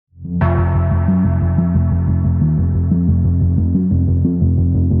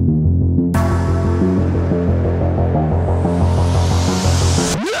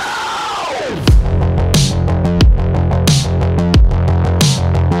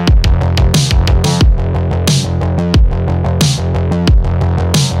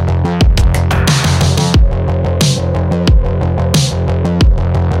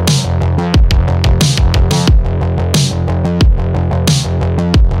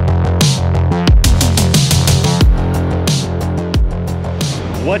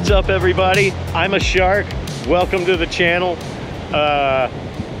What's up, everybody? I'm a shark. Welcome to the channel. I'm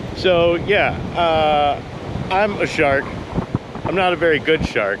a shark. I'm not a very good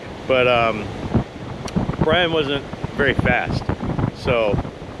shark, but Brian wasn't very fast, so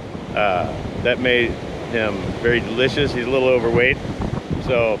that made him very delicious. He's a little overweight,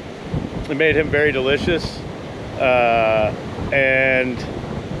 so it made him very delicious and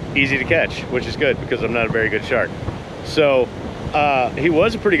easy to catch, which is good because I'm not a very good shark. So he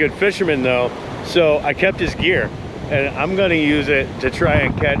was a pretty good fisherman though, so I kept his gear and I'm gonna use it to try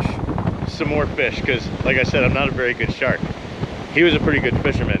and catch some more fish because, like I said, I'm not a very good shark. He was a pretty good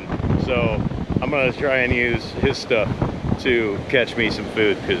fisherman, so I'm gonna try and use his stuff to catch me some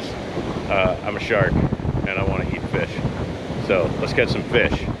food because I'm a shark and I want to eat fish. So let's catch some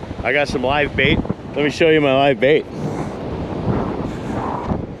fish. I got some live bait. Let me show you my live bait.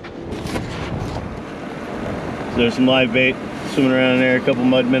 There's some live bait swimming around in there, a couple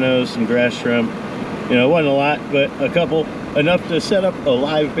mud minnows, some grass shrimp. You know, it wasn't a lot, but a couple, enough to set up a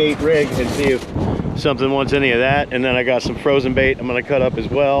live bait rig and see if something wants any of that. And then I got some frozen bait I'm gonna cut up as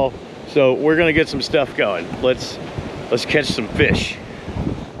well. So we're gonna get some stuff going. Let's catch some fish.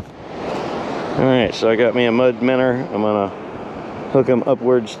 All right, so I got me a mud minnow. I'm gonna hook him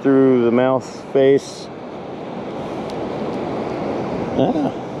upwards through the mouth face.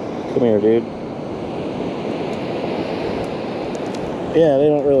 Ah, come here, dude. Yeah, they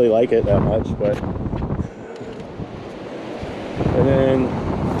don't really like it that much, but. And then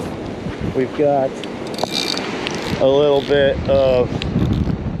we've got a little bit of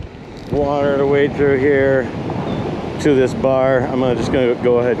water to wade through here to this bar. I'm just gonna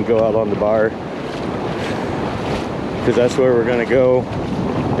go ahead and go out on the bar because that's where we're gonna go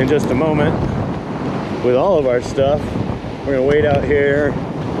in just a moment with all of our stuff. We're gonna wait out here.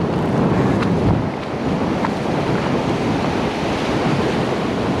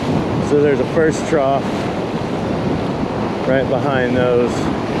 So there's a first trough right behind those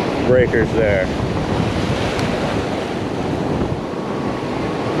breakers there.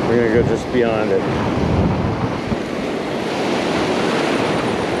 We're gonna go just beyond it.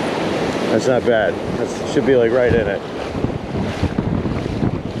 That's not bad. That should be like right in it.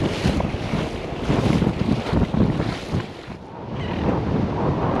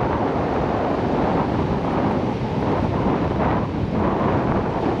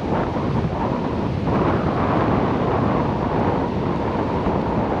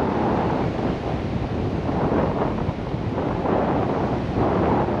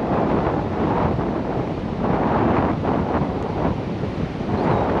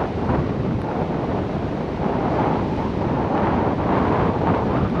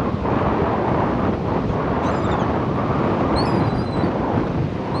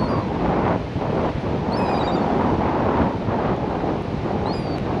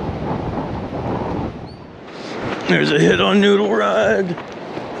 There's a hit on noodle rod,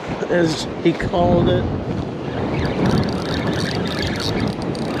 as he called it.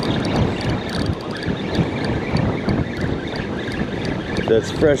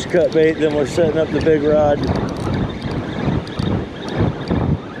 That's fresh cut bait, then we're setting up the big rod.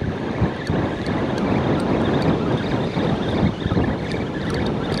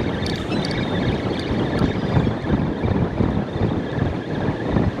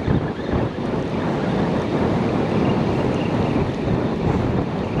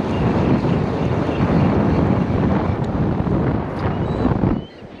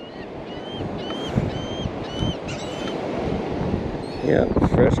 Yep,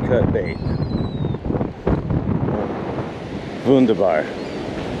 fresh cut bait. Wunderbar.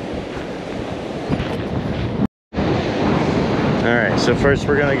 Alright, so first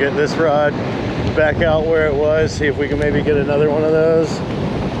we're gonna get this rod back out where it was, see if we can maybe get another one of those.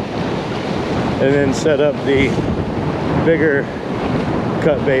 And then set up the bigger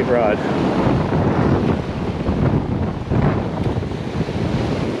cut bait rod.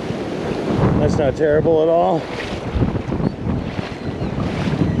 That's not terrible at all.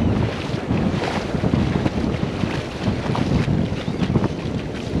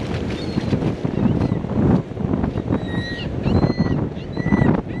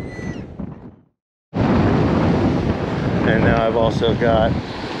 And now I've also got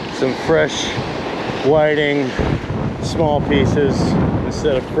some fresh whiting, small pieces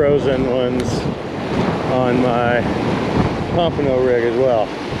instead of frozen ones on my pompano rig as well.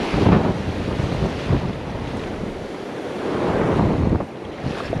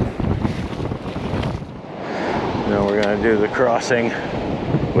 Now we're gonna do the crossing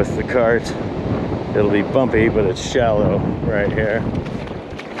with the cart. It'll be bumpy, but it's shallow right here.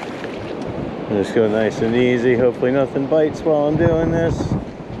 Just go nice and easy. Hopefully nothing bites while I'm doing this.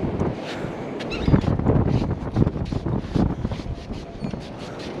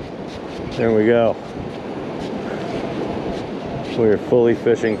 There we go. We're fully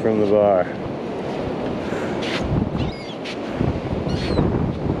fishing from the bar.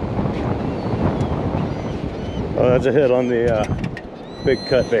 Oh, that's a hit on the big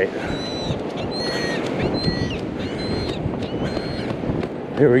cut bait.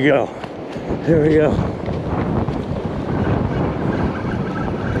 Here we go. Here we go.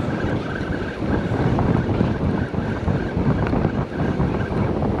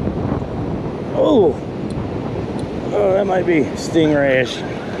 Oh! Oh, that might be stingrayish,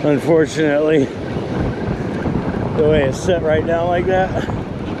 unfortunately. The way it's set right down like that.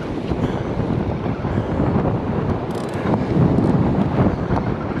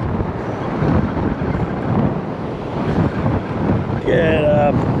 Get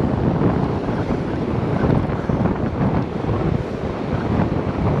up.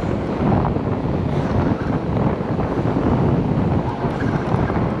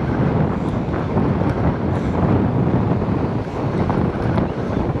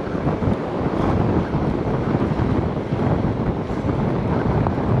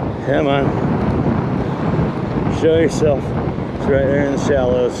 Come on. Show yourself. It's right there in the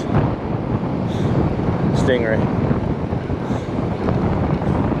shallows. Stingray.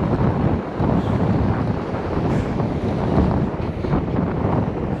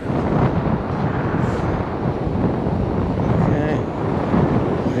 Okay.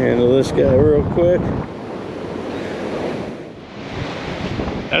 Handle this guy real quick.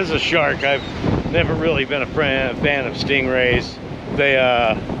 As a shark, I've never really been a fan of stingrays. They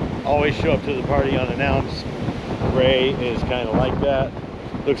always show up to the party unannounced. Ray is kind of like that.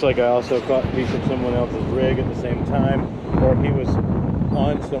 Looks like I also caught a piece of someone else's rig at the same time, or he was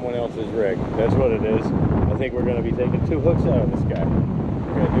on someone else's rig. That's what it is. I think we're going to be taking 2 hooks out of this guy.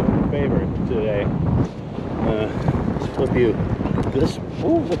 We're going to do him a favor today. Let's flip you this.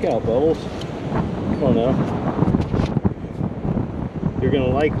 Oh, look out, Bubbles. Come on now. You're going to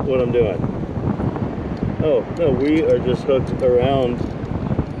like what I'm doing. Oh, no, we are just hooked around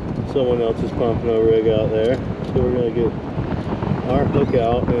someone else's pompano rig out there. So we're going to get our hook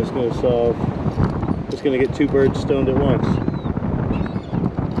out, and it's going to get 2 birds stoned at once.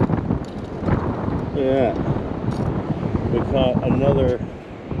 Look at that. We caught another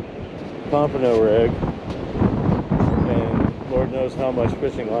pompano rig, and Lord knows how much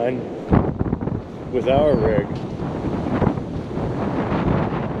fishing line with our rig.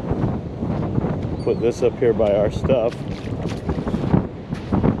 Put this up here by our stuff.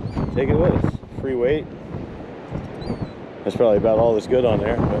 Take it with us. Free weight. That's probably about all that's good on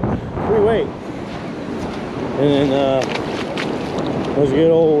there, but free weight. And then let's get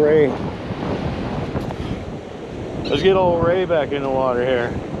old Ray. Let's get old Ray back in the water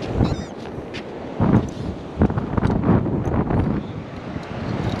here.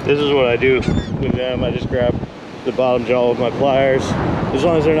 This is what I do with them. I just grab the bottom jaw with my pliers. As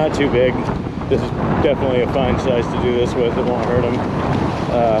long as they're not too big. This is definitely a fine size to do this with. It won't hurt them.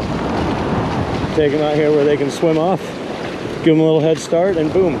 Take them out here where they can swim off. Give them a little head start, and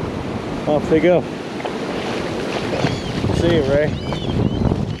boom, off they go. See you, Ray.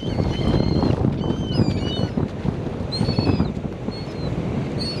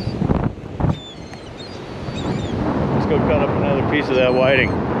 Let's go cut up another piece of that whiting.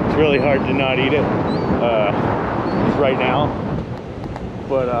 It's really hard to not eat it right now,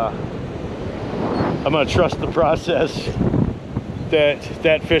 but I'm gonna trust the process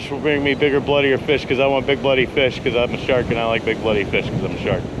that fish will bring me bigger, bloodier fish, because I want big, bloody fish because I'm a shark, and I like big, bloody fish because I'm a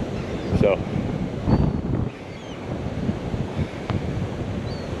shark. So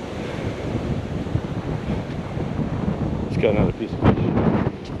let's got another piece of fish.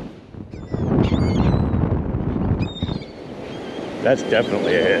 That's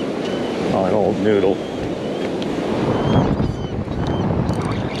definitely a hit on an old noodle.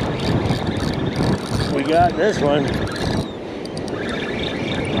 We got this one.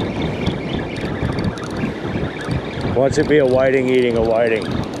 Watch it be a whiting eating a whiting.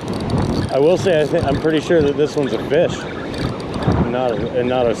 I will say I'm pretty sure that this one's a fish, and not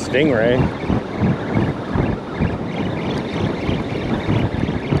a stingray.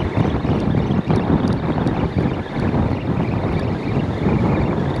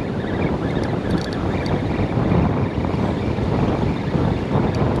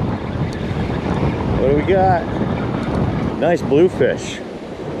 What do we got? Nice bluefish.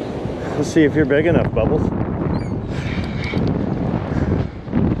 Let's see if you're big enough, Bubbles.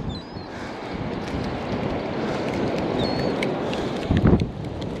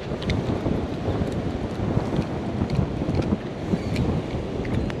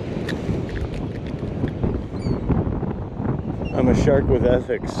 I'm a shark with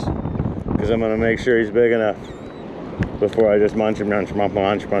ethics. because I'm gonna make sure he's big enough before I just munch him him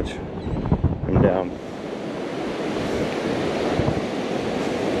down.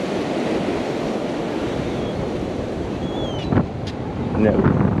 No.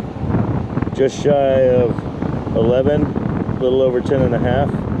 Just shy of 11, a little over 10 and a half.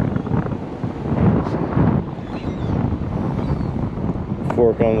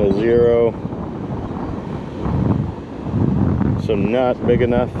 Fork on the 0. So not big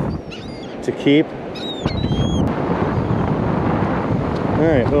enough to keep.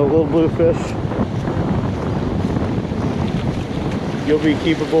 Alright, well, little bluefish. You'll be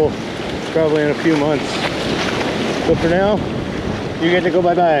keepable probably in a few months. But for now, you get to go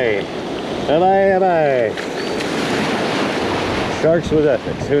bye-bye. Bye-bye, bye-bye. Sharks with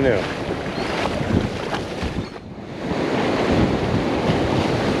ethics, who knew?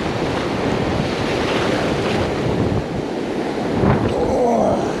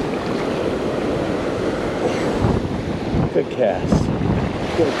 Good cast.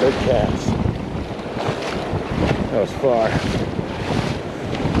 Good cast. That was far.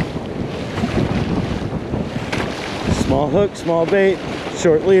 Small hook, small bait,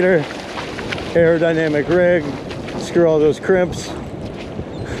 short leader, aerodynamic rig, screw all those crimps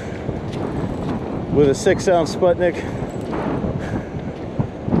with a 6-ounce Sputnik,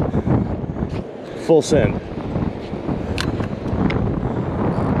 full send.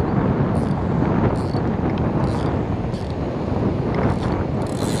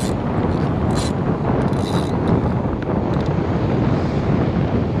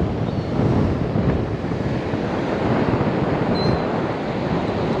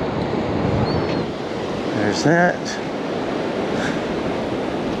 There's that.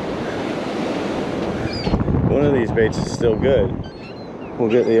 One of these baits is still good. We'll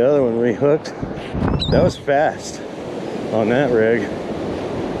get the other one rehooked. That was fast on that rig.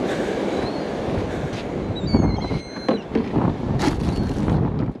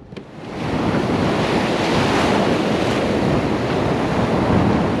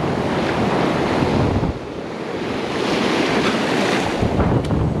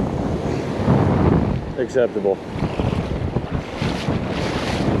 Acceptable.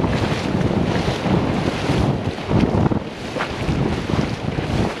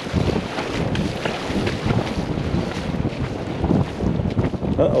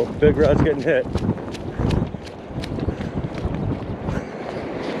 Uh-oh, big rod's getting hit.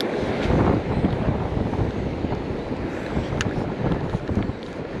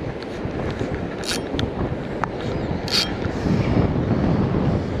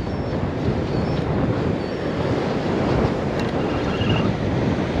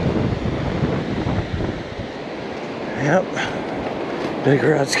 Yep, big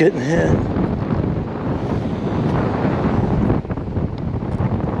rod's getting hit.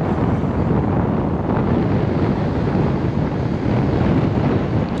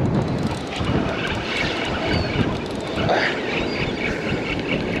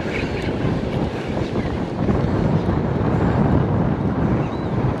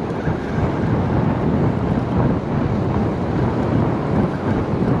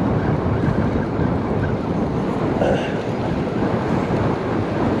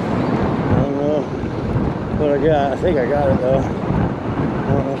 I think I got it though.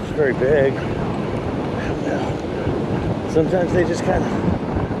 I don't know if it's very big. I don't know. Sometimes they just kind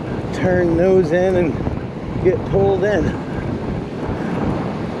of turn nose in and get pulled in.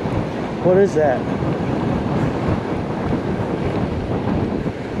 What is that?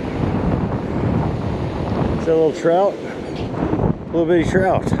 Is that a little trout? A little bitty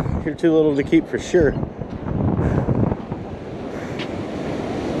trout. You're too little to keep for sure.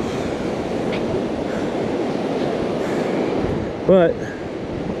 But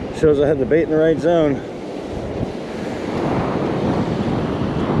shows I had the bait in the right zone.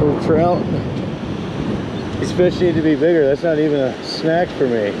 Little trout. These fish need to be bigger. That's not even a snack for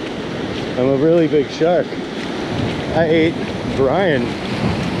me. I'm a really big shark. I ate Brian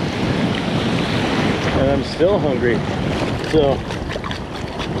and I'm still hungry. So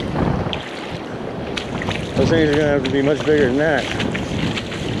those things are gonna have to be much bigger than that.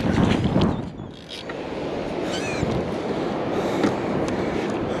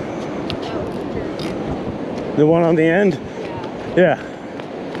 The one on the end? Yeah.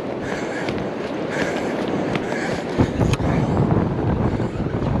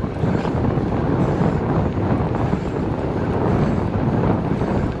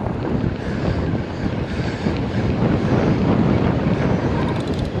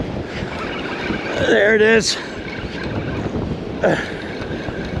 There it is.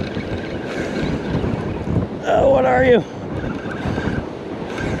 What are you?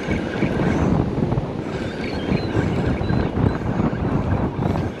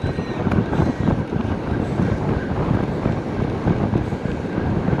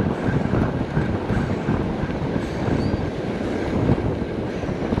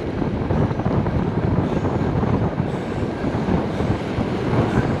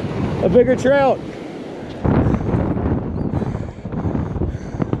 A bigger trout.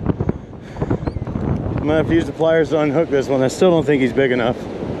 I'm gonna have to use the pliers to unhook this one. I still don't think he's big enough.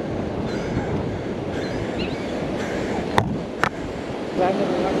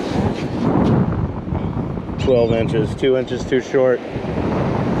 12 inches, 2 inches too short.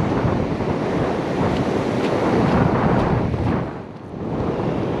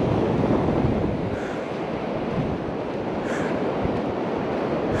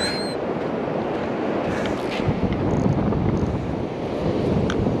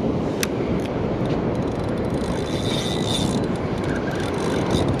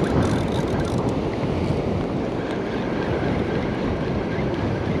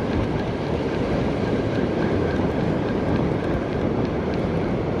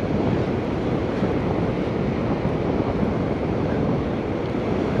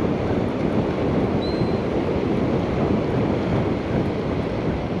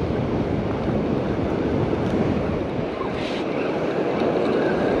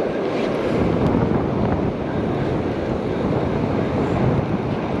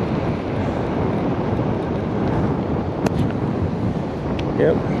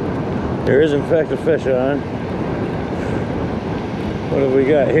 Yep, there is in fact a fish on. What have we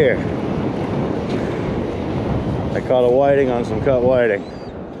got here? I caught a whiting on some cut whiting.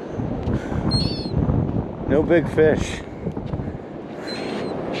 No big fish.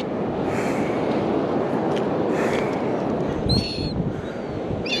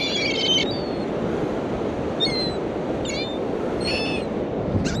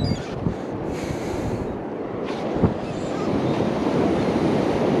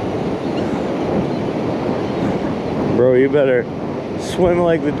 Bro, you better swim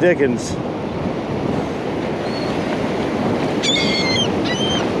like the dickens.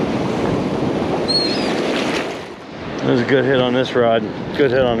 That was a good hit on this rod. Good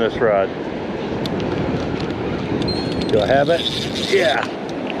hit on this rod. Do I have it? Yeah,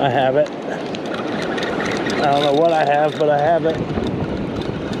 I have it. I don't know what I have, but I have it.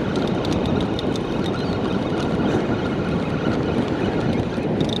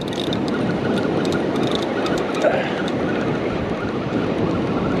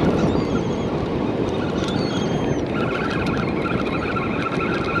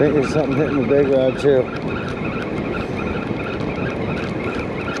 I think there's something hitting the big rod too.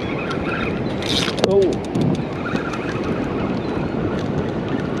 Oh!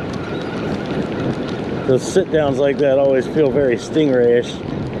 Those sit downs like that always feel very stingray-ish.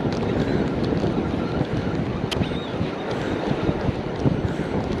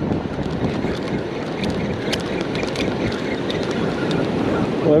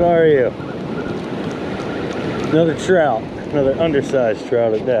 What are you? Another trout. Another undersized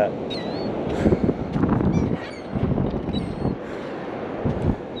trout at that.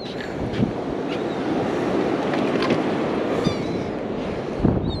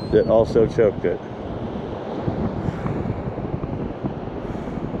 That also choked it.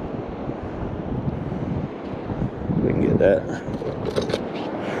 We can get that.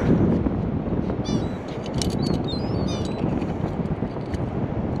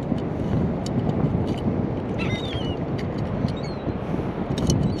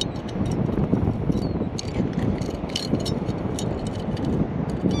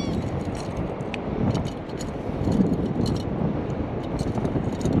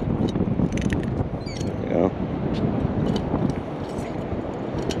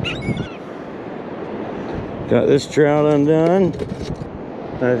 Got this trout undone.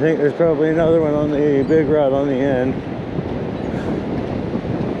 I think there's probably another one on the big rod on the end.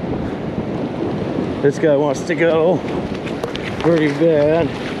 This guy wants to go pretty bad,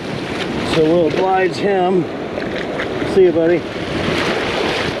 so we'll oblige him. See you, buddy.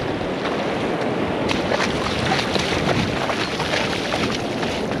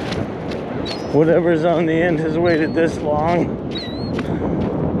 Whatever's on the end has waited this long,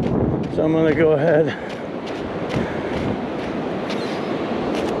 so I'm gonna go ahead.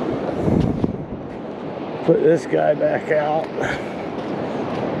 Put this guy back out.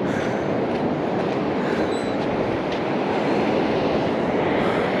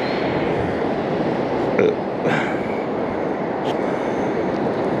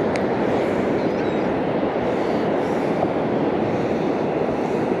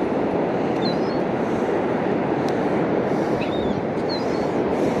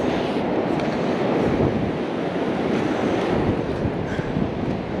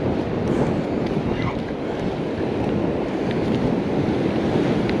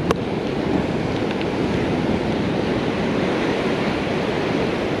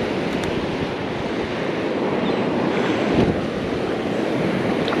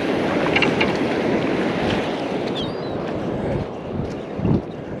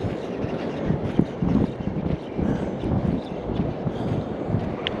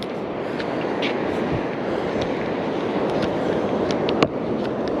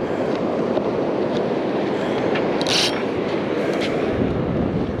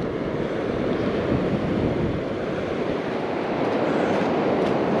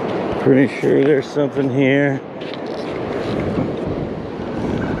 Pretty sure there's something here.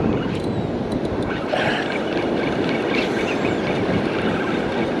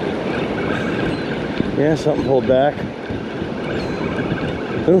 Yeah, something pulled back.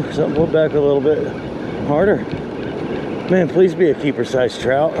 Ooh, something pulled back a little bit harder. Man, please be a keeper-sized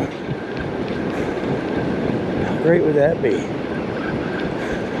trout. How great would that be?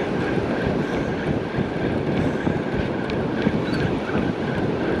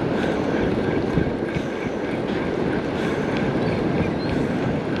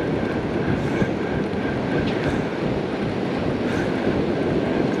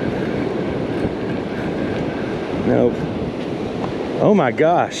 Nope. Oh my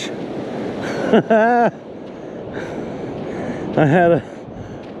gosh. I had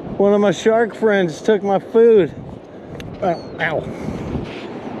one of my shark friends took my food. Ow.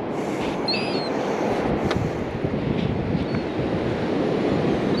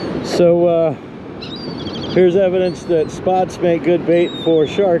 So here's evidence that spots make good bait for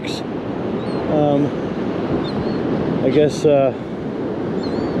sharks. I guess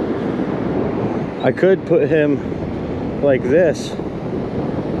I could put him like this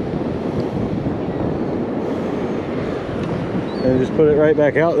and just put it right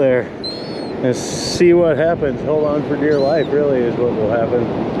back out there and see what happens. Hold on for dear life, really, is what will happen.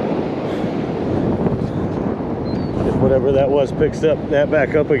 If whatever that was picks up that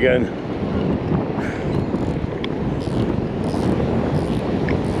back up again.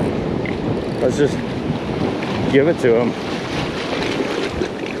 Let's just give it to him.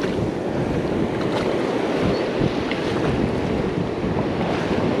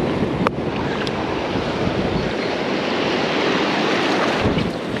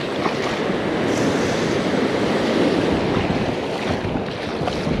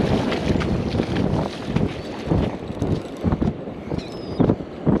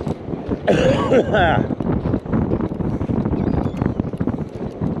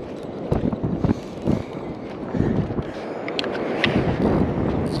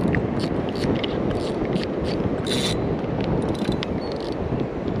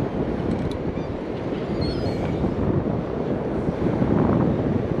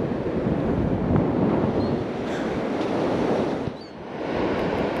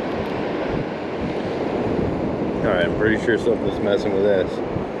 Alright, I'm pretty sure something's messing with this.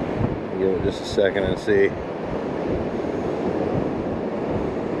 Give it just a second and see.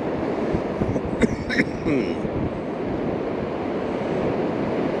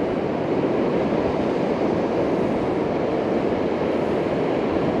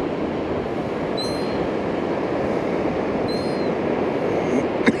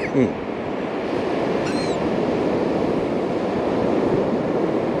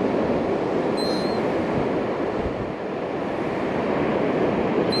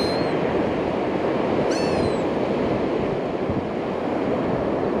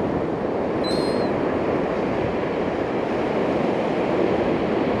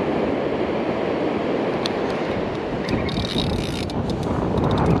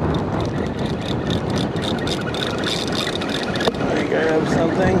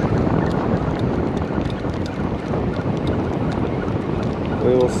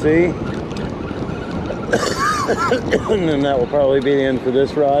 We will see. And then that will probably be the end for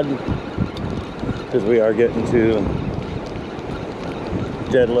this rod, because we are getting to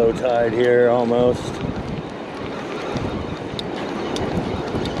dead low tide here almost.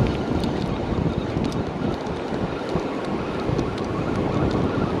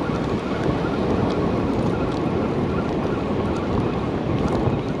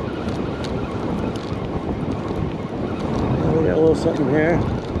 We got a little something here.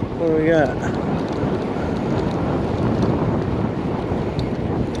 What do we got?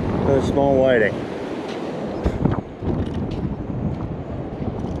 Another small whiting.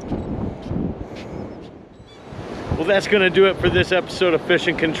 Well, that's going to do it for this episode of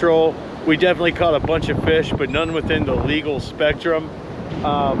Fishing Control. We definitely caught a bunch of fish, but none within the legal spectrum.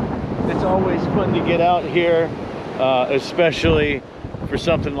 It's always fun to get out here, especially for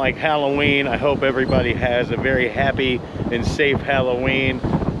something like Halloween. I hope everybody has a very happy and safe Halloween.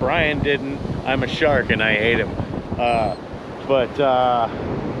 Brian didn't. I'm a shark and I ate him. But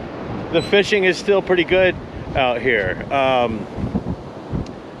the fishing is still pretty good out here.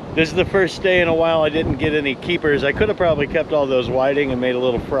 This is the first day in a while I didn't get any keepers. I could have probably kept all those whiting and made a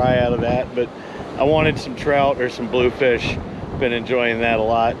little fry out of that, but I wanted some trout or some bluefish. Been enjoying that a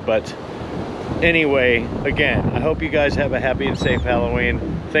lot. But anyway, again, I hope you guys have a happy and safe Halloween.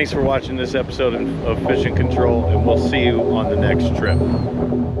 Thanks for watching this episode of Fishing Control, and we'll see you on the next trip.